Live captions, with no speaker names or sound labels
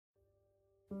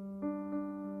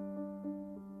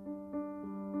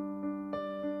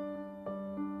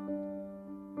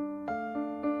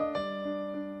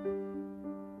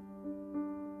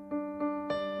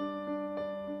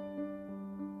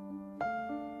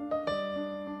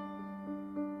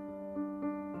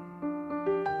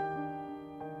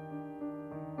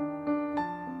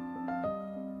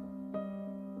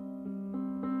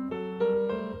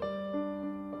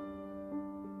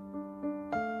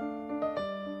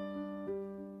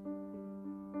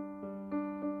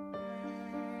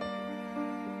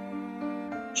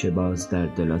چه باز در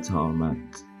دلت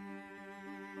آمد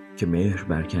که مهر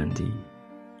برکندی؟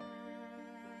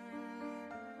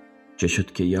 چه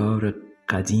شد که یار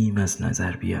قدیم از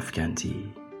نظر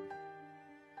بیفکندی؟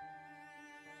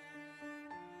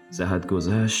 ز حد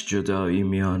گذشت جدایی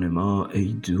میان ما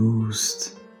ای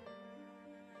دوست،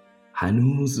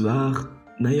 هنوز وقت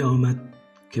نیامد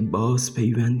که باز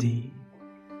پیوندی.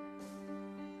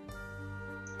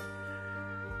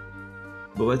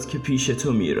 بود که پیش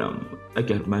تو میرم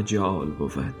اگر مجال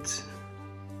بود،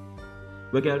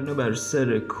 وگرنه بر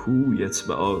سر کویت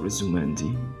به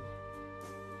آرزومندی.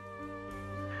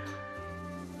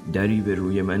 دری به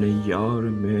روی من یار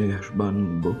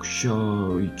مهربان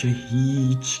بگشای، که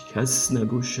هیچ کس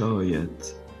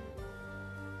نگشاید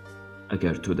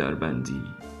اگر تو در بندی.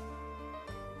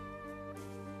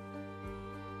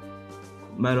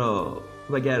 مرا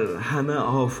وگر همه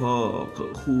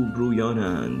آفاق خوب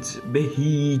رویانند، به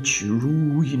هیچ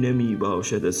روی نمی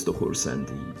باشد از تو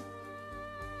خرسندی.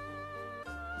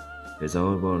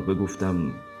 1000 بار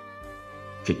بگفتم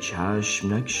که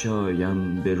چشم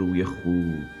نگشایم به روی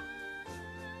خوب،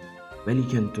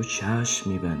 ولیکن تو چشم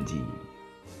میبندی.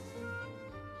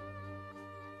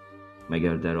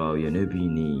 مگر در آینه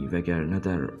بینی وگرنه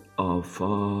در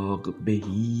آفاق، به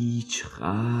هیچ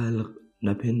خلق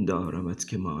نپندارمت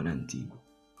که مانندی.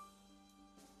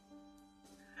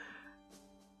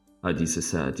 حدیث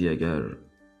سعدی اگر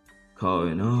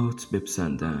کائنات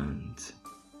بپسندند،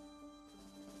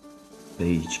 به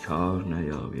هیچ کار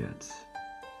نیاید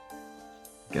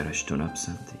گرش تو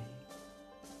نپسندی.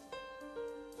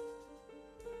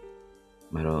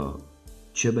 مرا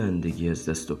چه بندگی از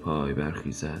دست و پای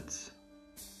برخیزد؟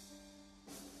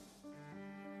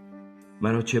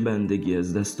 مرا چه بندگی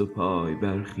از دست و پای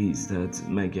برخیزد،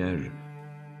 مگر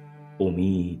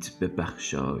امید به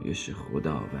بخشایش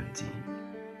خداوندی.